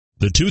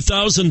The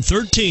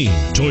 2013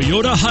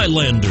 Toyota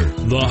Highlander.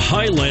 The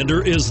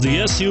Highlander is the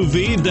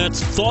SUV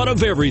that's thought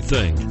of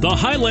everything. The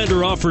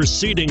Highlander offers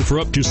seating for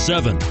up to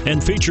 7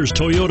 and features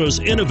Toyota's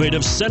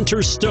innovative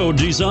center stow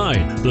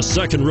design. The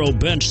second row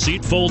bench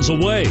seat folds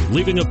away,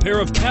 leaving a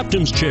pair of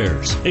captain's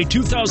chairs. A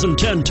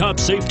 2010 top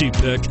safety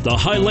pick, the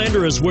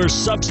Highlander is where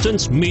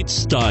substance meets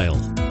style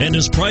and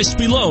is priced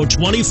below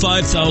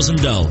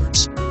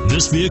 $25,000.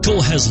 This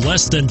vehicle has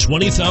less than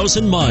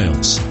 20,000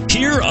 miles.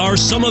 Here are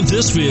some of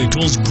this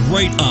vehicle's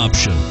great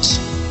options: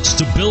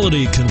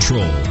 stability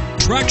control,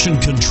 traction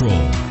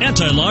control,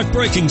 anti-lock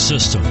braking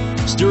system,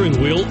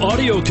 steering wheel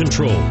audio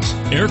controls,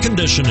 air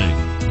conditioning,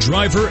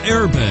 driver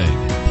airbag,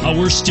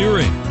 power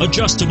steering,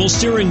 adjustable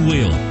steering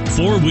wheel,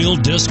 4-wheel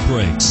disc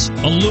brakes,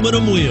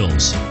 aluminum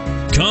wheels.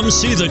 Come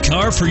see the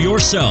car for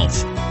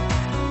yourself.